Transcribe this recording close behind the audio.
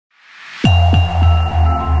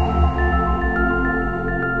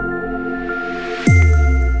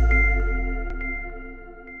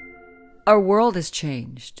Our world has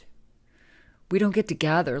changed. We don't get to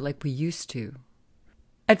gather like we used to.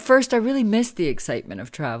 At first, I really missed the excitement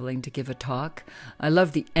of traveling to give a talk. I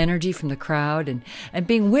loved the energy from the crowd and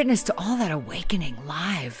being witness to all that awakening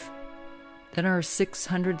live. Then our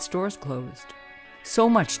 600 stores closed. So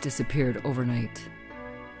much disappeared overnight.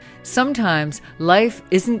 Sometimes life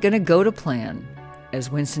isn't going to go to plan. As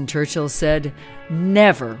Winston Churchill said,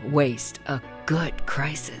 never waste a good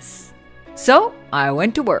crisis. So I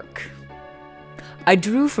went to work. I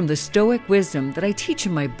drew from the stoic wisdom that I teach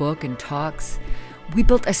in my book and talks. We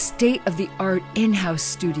built a state-of-the-art in-house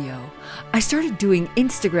studio. I started doing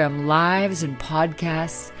Instagram lives and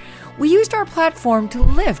podcasts. We used our platform to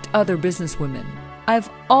lift other businesswomen. I've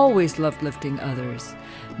always loved lifting others.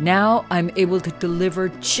 Now I'm able to deliver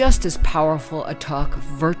just as powerful a talk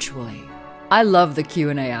virtually. I love the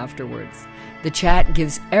Q&A afterwards. The chat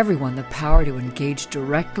gives everyone the power to engage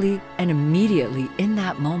directly and immediately in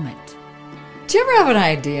that moment. Do you ever have an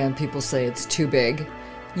idea and people say it's too big?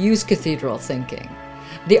 Use cathedral thinking.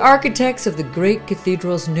 The architects of the great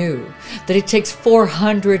cathedrals knew that it takes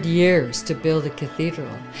 400 years to build a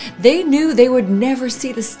cathedral. They knew they would never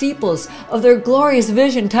see the steeples of their glorious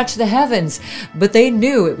vision touch the heavens, but they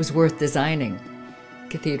knew it was worth designing.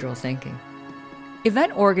 Cathedral thinking.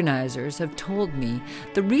 Event organizers have told me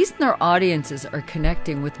the reason their audiences are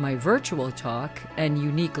connecting with my virtual talk and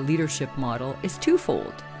unique leadership model is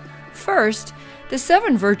twofold. First, the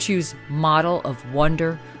 7 virtues model of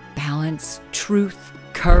wonder, balance, truth,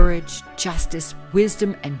 courage, justice,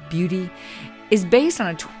 wisdom, and beauty is based on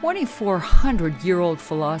a 2,400-year-old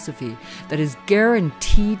philosophy that has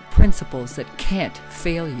guaranteed principles that can't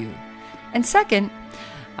fail you. And second,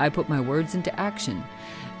 I put my words into action.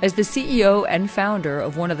 As the CEO and founder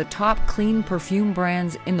of one of the top clean perfume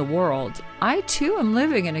brands in the world, I too am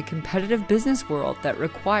living in a competitive business world that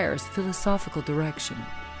requires philosophical direction.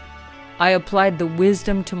 I applied the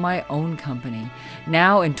wisdom to my own company.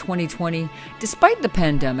 Now in 2020, despite the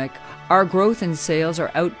pandemic, our growth in sales are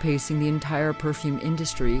outpacing the entire perfume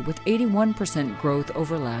industry with 81% growth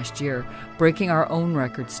over last year, breaking our own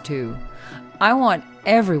records too. I want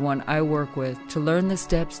everyone I work with to learn the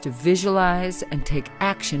steps to visualize and take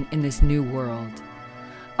action in this new world.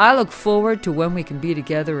 I look forward to when we can be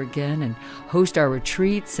together again and host our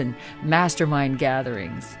retreats and mastermind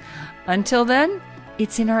gatherings. Until then,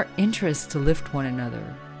 it's in our interest to lift one another.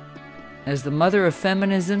 As the mother of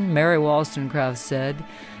feminism, Mary Wollstonecraft, said,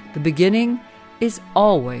 the beginning is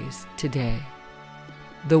always today.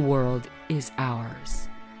 The world is ours.